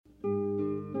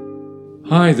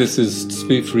Hi, this is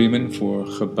Tzvi Freeman for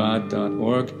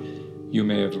Chabad.org. You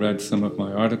may have read some of my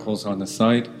articles on the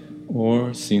site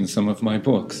or seen some of my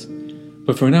books.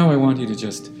 But for now, I want you to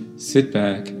just sit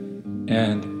back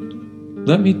and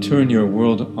let me turn your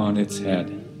world on its head.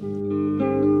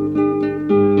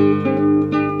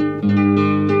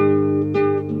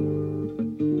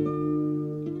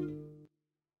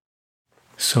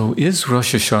 So is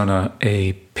Rosh Hashanah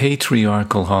a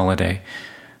patriarchal holiday?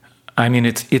 I mean,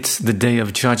 it's the day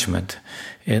of judgment.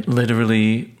 It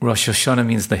literally, Rosh Hashanah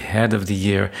means the head of the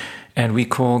year, and we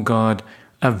call God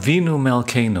Avinu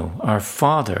Melkeinu, our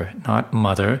father, not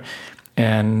mother,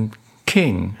 and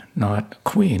king, not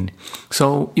queen.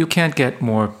 So you can't get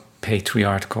more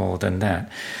patriarchal than that.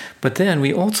 But then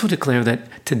we also declare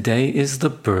that today is the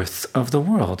birth of the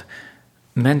world.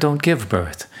 Men don't give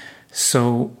birth.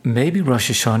 So maybe Rosh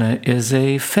Hashanah is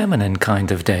a feminine kind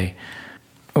of day.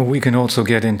 We can also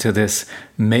get into this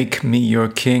 "make me your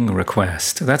king"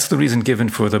 request. That's the reason given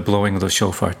for the blowing of the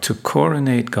shofar, to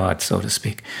coronate God, so to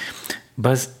speak.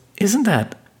 But isn't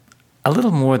that a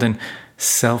little more than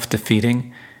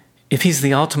self-defeating? If he's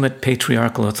the ultimate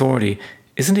patriarchal authority,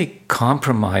 isn't he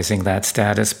compromising that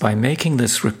status by making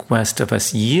this request of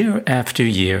us year after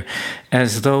year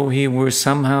as though he were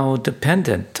somehow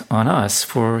dependent on us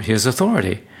for his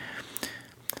authority?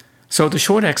 So the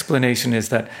short explanation is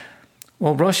that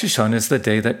Rosh Hashanah is the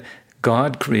day that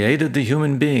God created the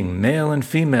human being, male and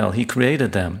female. He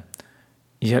created them.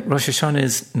 Yet Rosh Hashanah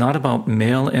is not about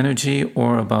male energy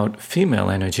or about female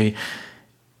energy.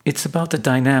 It's about the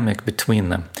dynamic between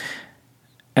them.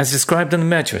 As described in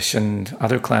the Medrash and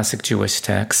other classic Jewish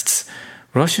texts,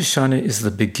 Rosh Hashanah is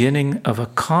the beginning of a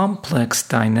complex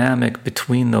dynamic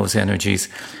between those energies,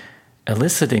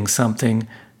 eliciting something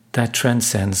that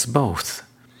transcends both.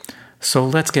 So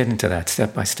let's get into that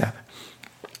step by step.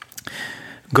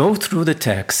 Go through the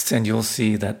text and you'll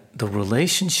see that the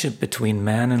relationship between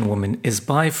man and woman is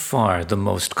by far the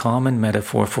most common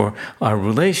metaphor for our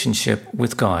relationship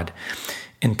with God.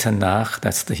 In Tanakh,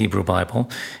 that's the Hebrew Bible,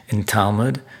 in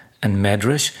Talmud and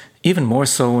Medrash, even more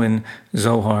so in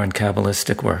Zohar and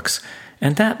Kabbalistic works.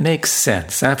 And that makes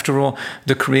sense. After all,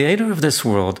 the creator of this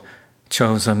world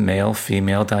chose a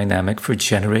male-female dynamic for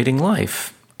generating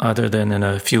life, other than in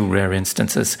a few rare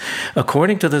instances.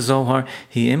 According to the Zohar,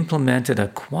 he implemented a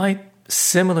quite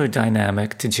similar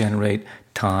dynamic to generate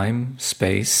time,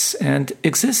 space, and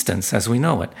existence as we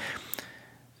know it.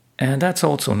 And that's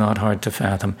also not hard to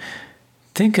fathom.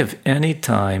 Think of any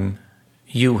time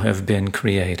you have been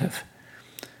creative.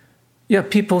 Yeah,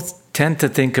 people tend to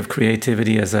think of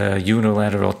creativity as a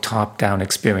unilateral top-down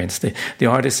experience. The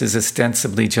artist is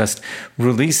ostensibly just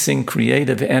releasing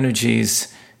creative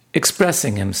energies,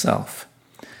 expressing himself.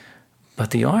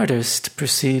 But the artist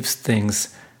perceives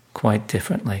things quite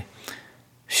differently.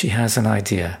 She has an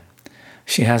idea.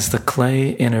 She has the clay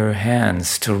in her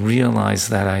hands to realize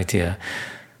that idea.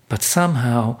 But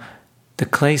somehow the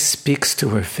clay speaks to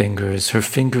her fingers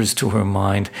to her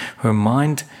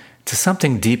mind to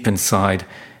something deep inside,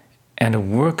 and a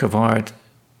work of art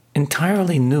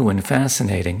entirely new and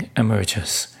fascinating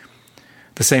emerges.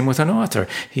 The same with an author.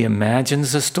 He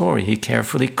imagines a story. He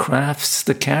carefully crafts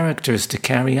the characters to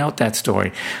carry out that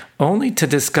story, only to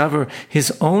discover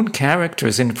his own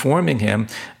characters informing him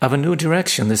of a new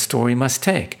direction the story must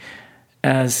take.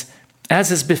 As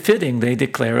is befitting, they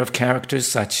declare of characters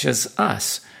such as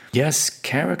us. Yes,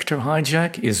 character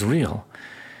hijack is real.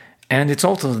 And it's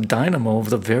also the dynamo of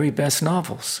the very best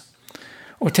novels.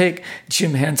 Or take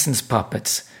Jim Henson's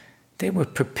puppets. They were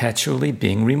perpetually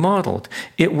being remodeled.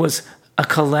 It was a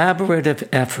collaborative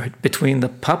effort between the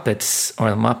puppets, or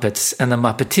the Muppets, and the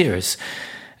Muppeteers.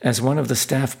 As one of the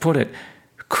staff put it,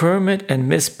 Kermit and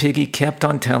Miss Piggy kept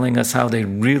on telling us how they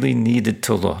really needed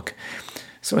to look.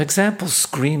 So examples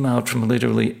scream out from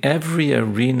literally every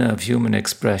arena of human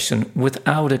expression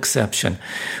without exception.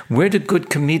 Where did good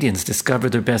comedians discover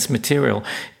their best material,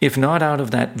 if not out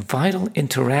of that vital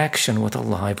interaction with a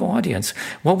live audience?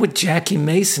 What would Jackie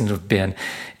Mason have been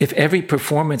if every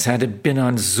performance had been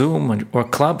on Zoom or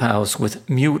Clubhouse with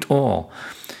mute all?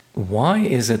 Why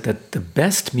is it that the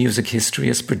best music history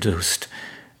is produced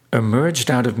emerged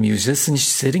out of musicians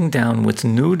sitting down with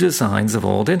new designs of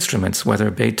old instruments, whether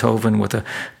Beethoven with a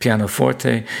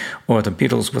pianoforte or the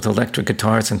Beatles with electric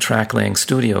guitars and track-laying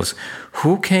studios?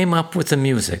 Who came up with the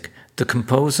music, the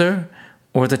composer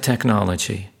or the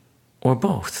technology, or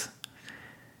both?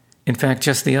 In fact,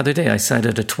 just the other day I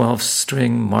sighted a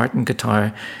 12-string Martin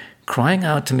guitar crying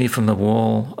out to me from the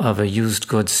wall of a used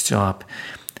goods shop,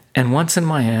 and once in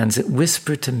my hands it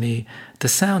whispered to me the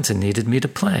sounds it needed me to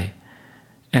play,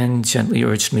 and gently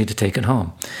urged me to take it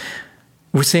home.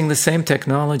 We're seeing the same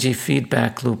technology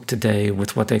feedback loop today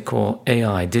with what they call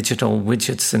AI, digital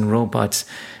widgets and robots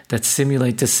that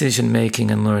simulate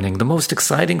decision-making and learning. The most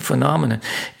exciting phenomenon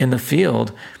in the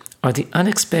field are the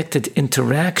unexpected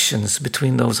interactions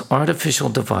between those artificial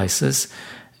devices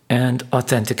and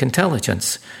authentic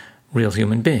intelligence, real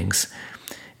human beings.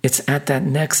 It's at that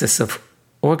nexus of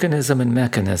organism and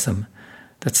mechanism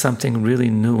that something really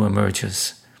new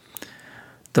emerges.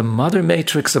 The mother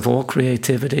matrix of all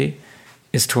creativity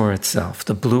is Torah itself,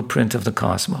 the blueprint of the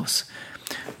cosmos.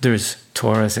 There's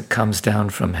Torah as it comes down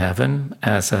from heaven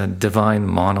as a divine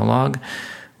monologue.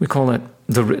 We call it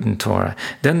the written Torah.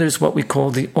 Then there's what we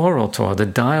call the oral Torah, the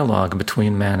dialogue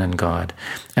between man and God,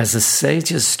 as the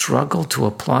sages struggle to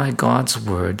apply God's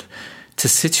word to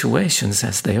situations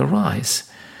as they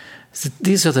arise.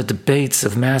 These are the debates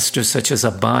of masters such as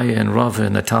Abaye and Rava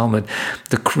in the Talmud,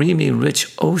 the creamy,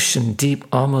 rich, ocean-deep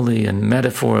homily and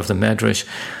metaphor of the Medrash,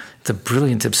 the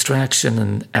brilliant abstraction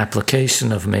and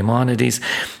application of Maimonides.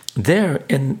 There,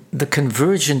 in the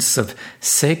convergence of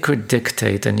sacred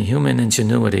dictate and human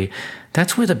ingenuity,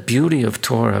 that's where the beauty of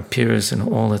Torah appears in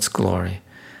all its glory.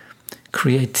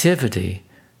 Creativity,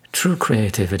 true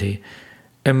creativity,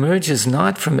 emerges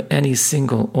not from any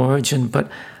single origin,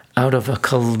 but out of a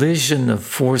collision of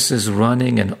forces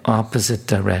running in opposite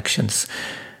directions.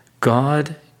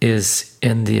 God is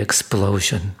in the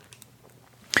explosion.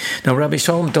 Now, Rabbi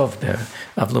Shalom Dovber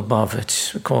of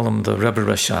Lubavitch, we call him the Rebbe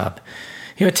Rashab,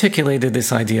 he articulated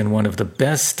this idea in one of the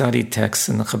best studied texts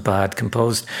in the Chabad,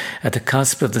 composed at the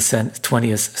cusp of the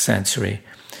 20th century,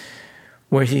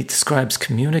 where he describes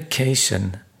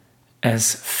communication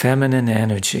as feminine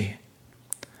energy.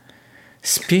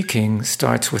 Speaking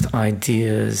starts with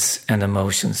ideas and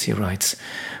emotions, he writes,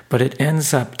 but it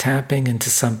ends up tapping into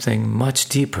something much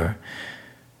deeper.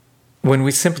 When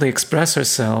we simply express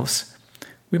ourselves,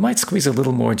 we might squeeze a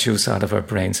little more juice out of our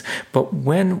brains. But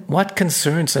when what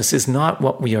concerns us is not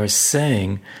what we are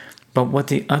saying, but what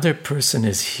the other person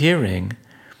is hearing,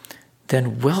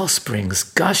 then well springs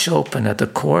gush open at the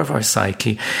core of our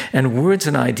psyche, and words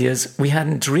and ideas we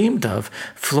hadn't dreamed of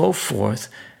flow forth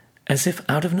as if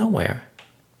out of nowhere.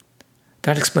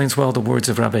 That explains well the words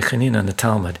of Rabbi Chanina in the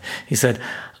Talmud. He said,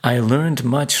 I learned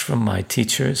much from my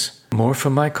teachers, more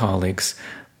from my colleagues,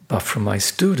 but from my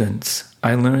students,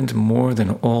 I learned more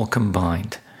than all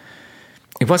combined.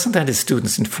 It wasn't that his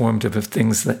students informed him of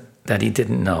things that he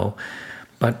didn't know,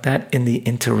 but that in the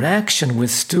interaction with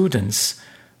students,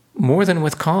 more than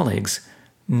with colleagues,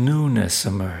 newness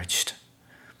emerged.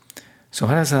 So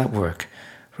how does that work?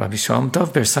 Rabbi Shalom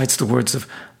Dovber cites the words of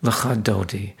Lecha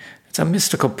Dodi. It's a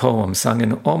mystical poem sung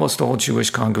in almost all Jewish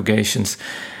congregations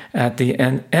at the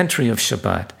entry of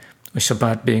Shabbat, with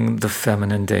Shabbat being the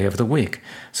feminine day of the week.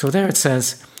 So there it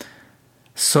says,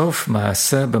 Sof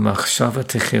ma'aseh b'machshava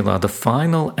techila, the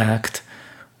final act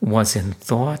was in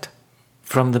thought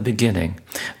from the beginning.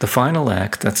 The final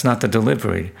act, that's not the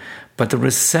delivery, but the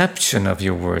reception of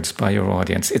your words by your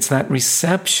audience. It's that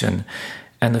reception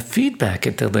and the feedback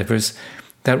it delivers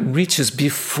that reaches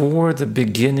before the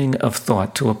beginning of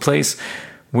thought to a place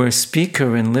where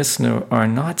speaker and listener are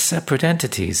not separate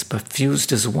entities, but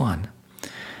fused as one.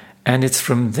 And it's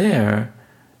from there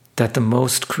that the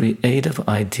most creative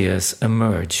ideas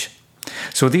emerge.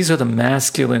 So these are the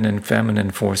masculine and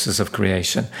feminine forces of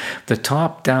creation. The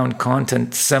top-down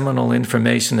content, seminal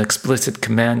information, explicit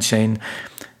command chain,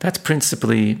 that's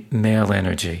principally male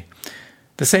energy.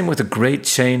 The same with the great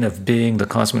chain of being, the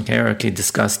cosmic hierarchy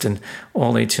discussed in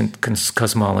all ancient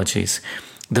cosmologies.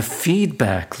 The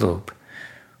feedback loop,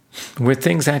 where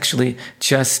things actually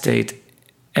gestate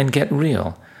and get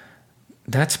real,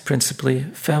 that's principally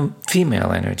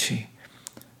female energy.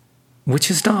 Which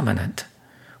is dominant?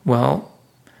 Well,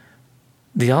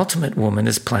 the ultimate woman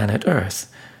is planet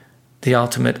Earth. The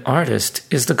ultimate artist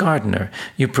is the gardener.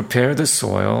 You prepare the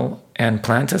soil and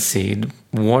plant a seed,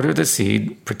 water the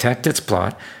seed, protect its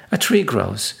plot, a tree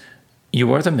grows.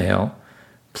 You are the male,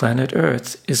 planet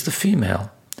Earth is the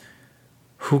female.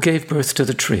 Who gave birth to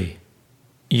the tree?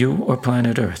 You or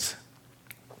planet Earth?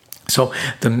 So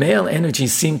the male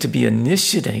energies seem to be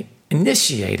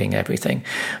initiating everything.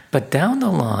 But down the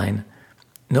line,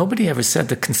 nobody ever said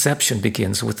the conception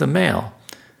begins with the male.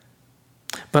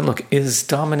 But look, is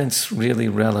dominance really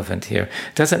relevant here?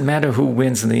 It doesn't matter who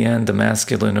wins in the end, the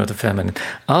masculine or the feminine.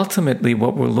 Ultimately,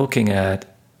 what we're looking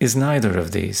at is neither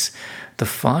of these. The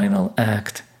final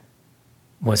act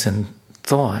was in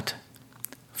thought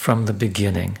from the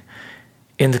beginning.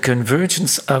 In the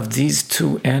convergence of these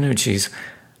two energies,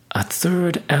 a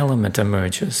third element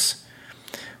emerges,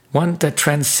 one that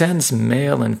transcends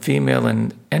male and female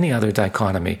and any other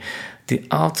dichotomy, the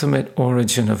ultimate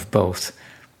origin of both,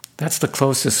 That's the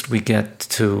closest we get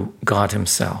to God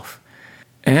himself.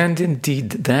 And indeed,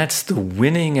 that's the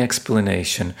winning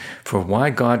explanation for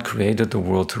why God created the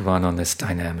world to run on this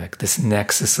dynamic, this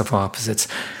nexus of opposites,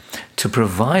 to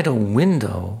provide a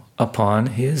window upon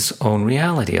his own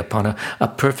reality, upon a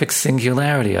perfect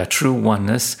singularity, a true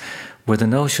oneness, where the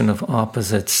notion of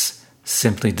opposites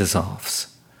simply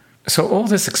dissolves. So all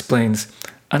this explains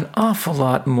an awful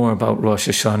lot more about Rosh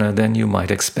Hashanah than you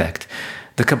might expect.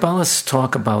 The Kabbalists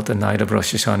talk about the night of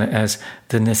Rosh Hashanah as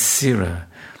the Nesira,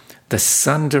 the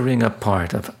sundering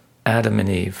apart of Adam and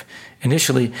Eve,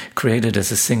 initially created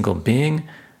as a single being,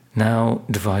 now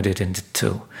divided into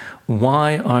two.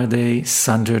 Why are they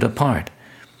sundered apart?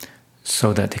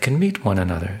 So that they can meet one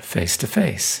another face to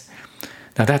face.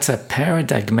 Now that's a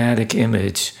paradigmatic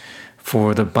image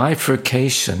for the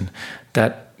bifurcation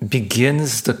that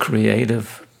begins the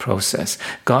creative process.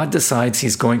 God decides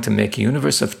he's going to make a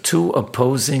universe of two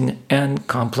opposing and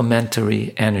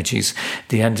complementary energies,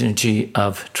 the energy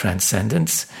of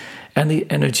transcendence and the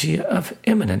energy of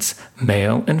immanence,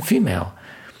 male and female,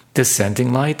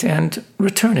 descending light and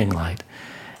returning light.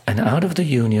 And out of the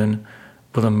union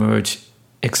will emerge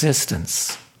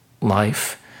existence,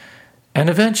 life, and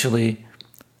eventually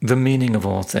the meaning of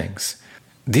all things.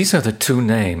 These are the two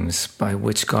names by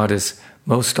which God is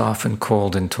most often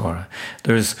called in Torah.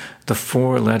 There's the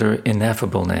four-letter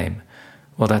ineffable name.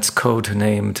 Well, that's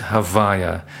code-named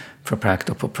Havaya for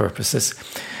practical purposes.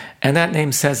 And that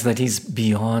name says that he's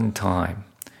beyond time.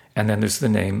 And then there's the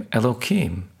name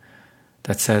Elohim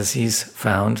that says he's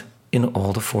found in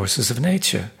all the forces of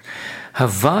nature.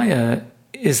 Havaya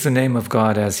is the name of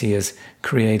God as he is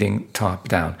creating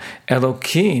top-down.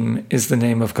 Elohim is the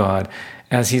name of God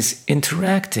as he's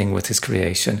interacting with his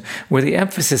creation, where the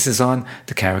emphasis is on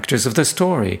the characters of the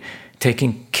story,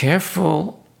 taking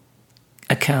careful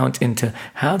account into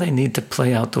how they need to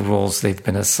play out the roles they've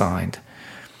been assigned.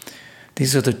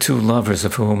 These are the two lovers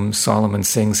of whom Solomon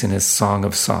sings in his Song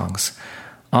of Songs.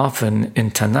 Often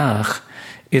in Tanakh,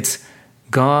 it's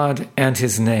God and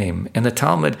his name. In the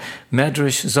Talmud,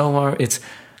 Medrash, Zohar, it's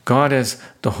God as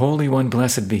the Holy One,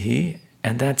 blessed be he,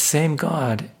 and that same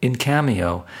God in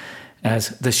cameo as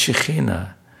the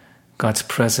Shekhinah, God's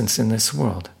presence in this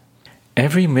world.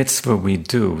 Every mitzvah we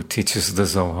do, teaches the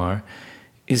Zohar,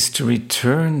 is to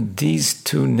return these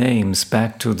two names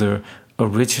back to their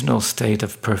original state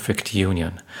of perfect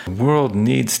union. The world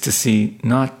needs to see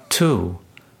not two,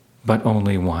 but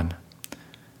only one.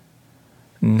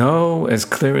 Know as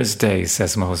clear as day,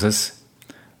 says Moses,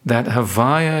 that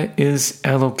Havaya is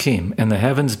Elohim, and the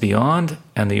heavens beyond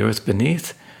and the earth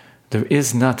beneath. There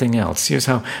is nothing else. Here's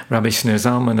how Rabbi Shneur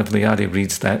Zalman of Liadi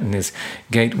reads that in his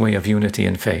Gateway of Unity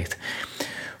and Faith.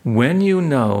 When you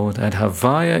know that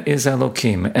Havaya is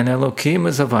Elohim and Elohim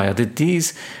is Havaya, that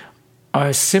these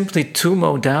are simply two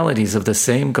modalities of the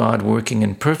same God working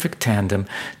in perfect tandem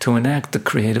to enact the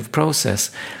creative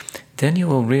process, then you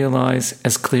will realize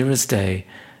as clear as day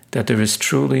that there is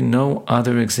truly no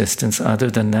other existence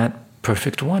other than that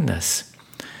perfect oneness.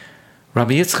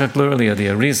 Rabbi Yitzchak Lurlia, the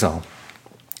Arizal,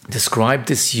 described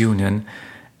this union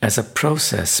as a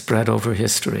process spread over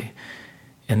history.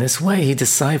 In this way, he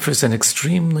deciphers an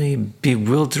extremely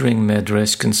bewildering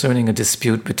medrash concerning a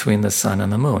dispute between the sun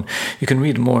and the moon. You can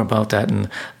read more about that in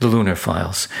the Lunar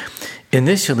Files.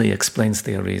 Initially, explains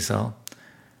the Arizal,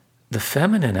 the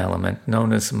feminine element,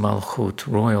 known as Malchut,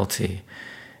 royalty,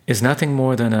 is nothing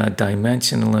more than a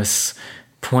dimensionless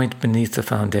point beneath the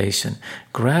foundation.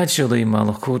 Gradually,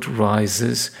 Malchut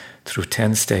rises through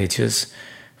 10 stages,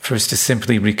 first to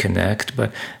simply reconnect,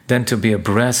 but then to be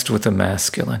abreast with the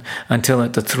masculine, until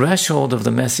at the threshold of the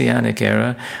Messianic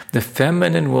era, the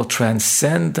feminine will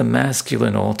transcend the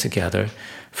masculine altogether,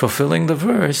 fulfilling the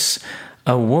verse,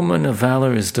 a woman of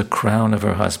valor is the crown of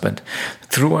her husband.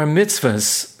 Through our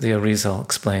mitzvahs, the Arizal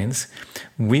explains,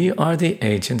 we are the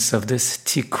agents of this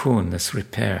tikkun, this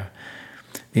repair.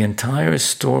 The entire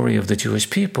story of the Jewish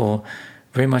people,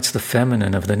 very much the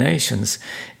feminine of the nations,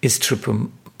 is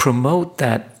to promote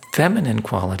that feminine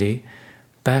quality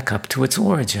back up to its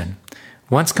origin.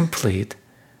 Once complete,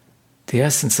 the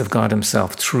essence of God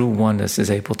himself, true oneness,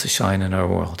 is able to shine in our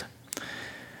world.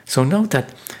 So note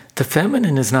that the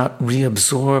feminine is not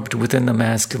reabsorbed within the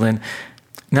masculine,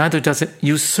 neither does it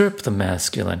usurp the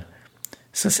masculine.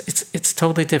 So it's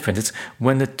totally different. It's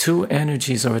when the two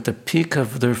energies are at the peak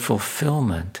of their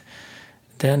fulfillment,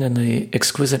 then in the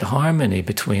exquisite harmony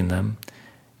between them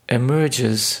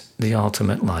emerges the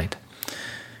ultimate light.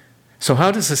 So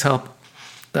how does this help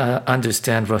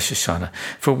understand Rosh Hashanah?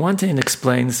 For one thing, it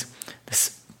explains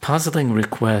this puzzling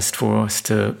request for us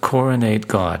to coronate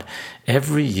God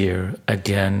every year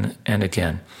again and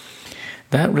again.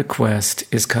 that request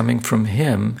is coming from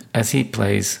him as he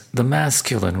plays the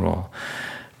masculine role.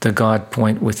 The God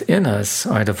point within us,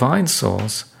 our divine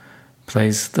souls,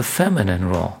 plays the feminine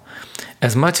role.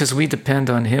 As much as we depend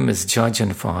on him as judge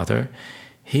and father,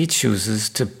 he chooses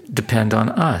to depend on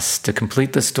us to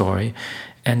complete the story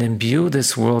and imbue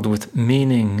this world with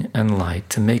meaning and light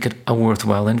to make it a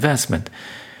worthwhile investment.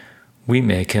 We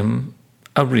make him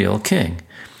a real king.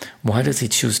 Why does he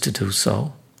choose to do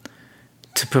so?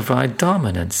 To provide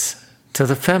dominance to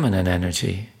the feminine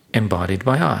energy embodied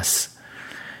by us.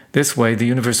 This way, the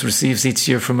universe receives each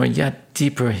year from a yet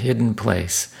deeper hidden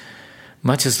place,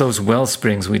 much as those well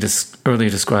springs we earlier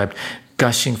described,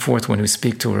 gushing forth when we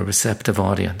speak to a receptive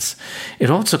audience. It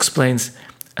also explains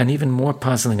an even more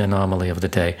puzzling anomaly of the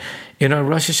day. In our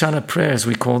Rosh Hashanah prayers,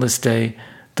 we call this day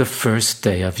the first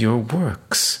day of your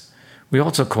works. We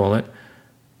also call it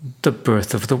the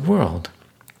birth of the world.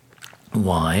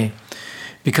 Why?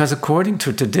 Because according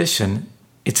to tradition,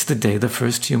 it's the day the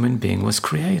first human being was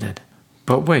created.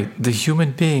 But wait, the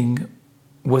human being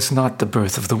was not the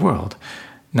birth of the world.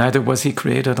 Neither was he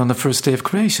created on the first day of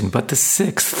creation, but the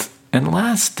sixth and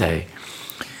last day.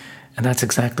 And that's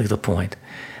exactly the point.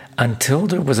 Until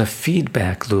there was a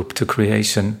feedback loop to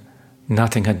creation,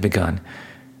 nothing had begun.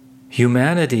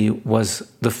 Humanity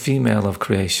was the female of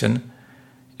creation,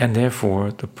 and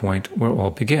therefore the point where all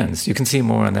begins. You can see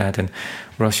more on that in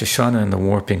Rosh Hashanah and the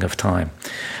warping of time.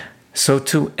 So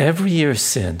to every year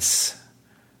since,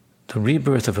 the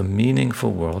rebirth of a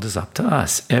meaningful world is up to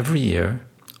us. Every year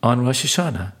on Rosh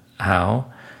Hashanah.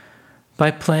 How?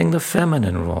 By playing the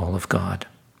feminine role of God.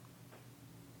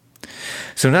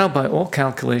 So now, by all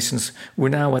calculations, we're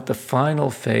now at the final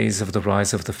phase of the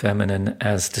rise of the feminine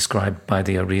as described by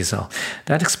the Arizal.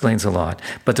 That explains a lot.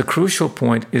 But the crucial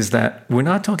point is that we're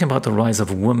not talking about the rise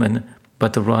of woman,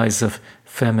 but the rise of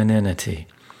femininity.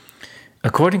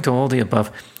 According to all the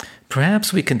above,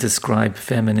 perhaps we can describe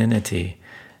femininity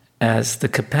as the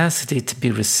capacity to be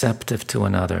receptive to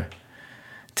another,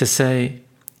 to say,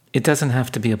 it doesn't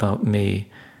have to be about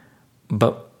me,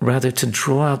 but rather to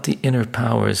draw out the inner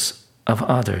powers of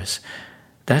others.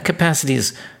 That capacity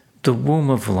is the womb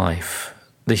of life,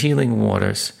 the healing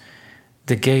waters,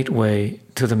 the gateway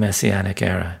to the Messianic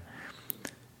era.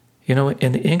 You know,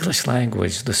 in the English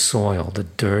language, the soil, the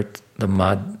dirt, the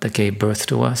mud that gave birth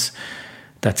to us,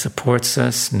 that supports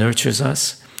us, nurtures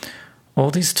us,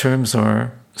 all these terms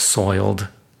are soiled,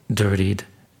 dirtied,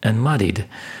 and muddied,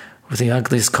 with the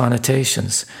ugliest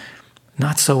connotations.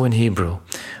 Not so in Hebrew.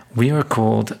 We are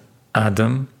called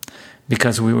Adam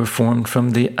because we were formed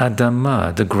from the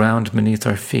Adamah, the ground beneath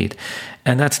our feet.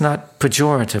 And that's not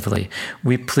pejoratively.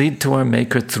 We plead to our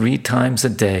Maker 3 times a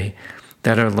day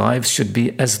that our lives should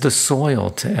be as the soil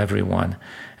to everyone,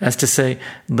 as to say,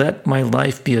 let my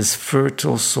life be as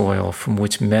fertile soil from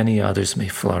which many others may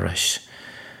flourish.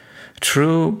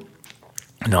 True,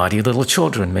 naughty little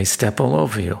children may step all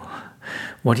over you.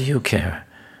 What do you care?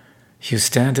 You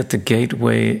stand at the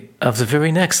gateway of the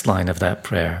very next line of that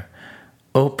prayer.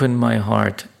 Open my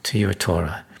heart to your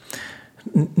Torah.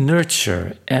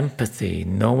 Nurture empathy,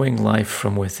 knowing life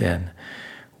from within.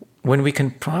 When we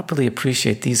can properly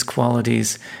appreciate these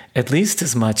qualities, at least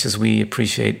as much as we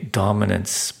appreciate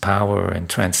dominance, power, and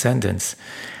transcendence,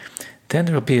 then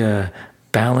there will be a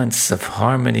balance of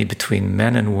harmony between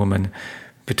men and women,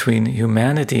 between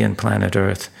humanity and planet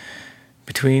Earth,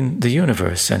 between the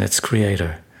universe and its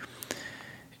creator.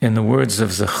 In the words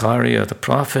of Zechariah the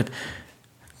prophet,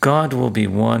 God will be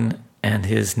one and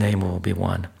his name will be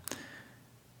one.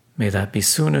 May that be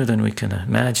sooner than we can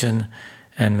imagine,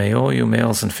 and may all you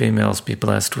males and females be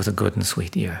blessed with a good and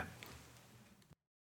sweet year.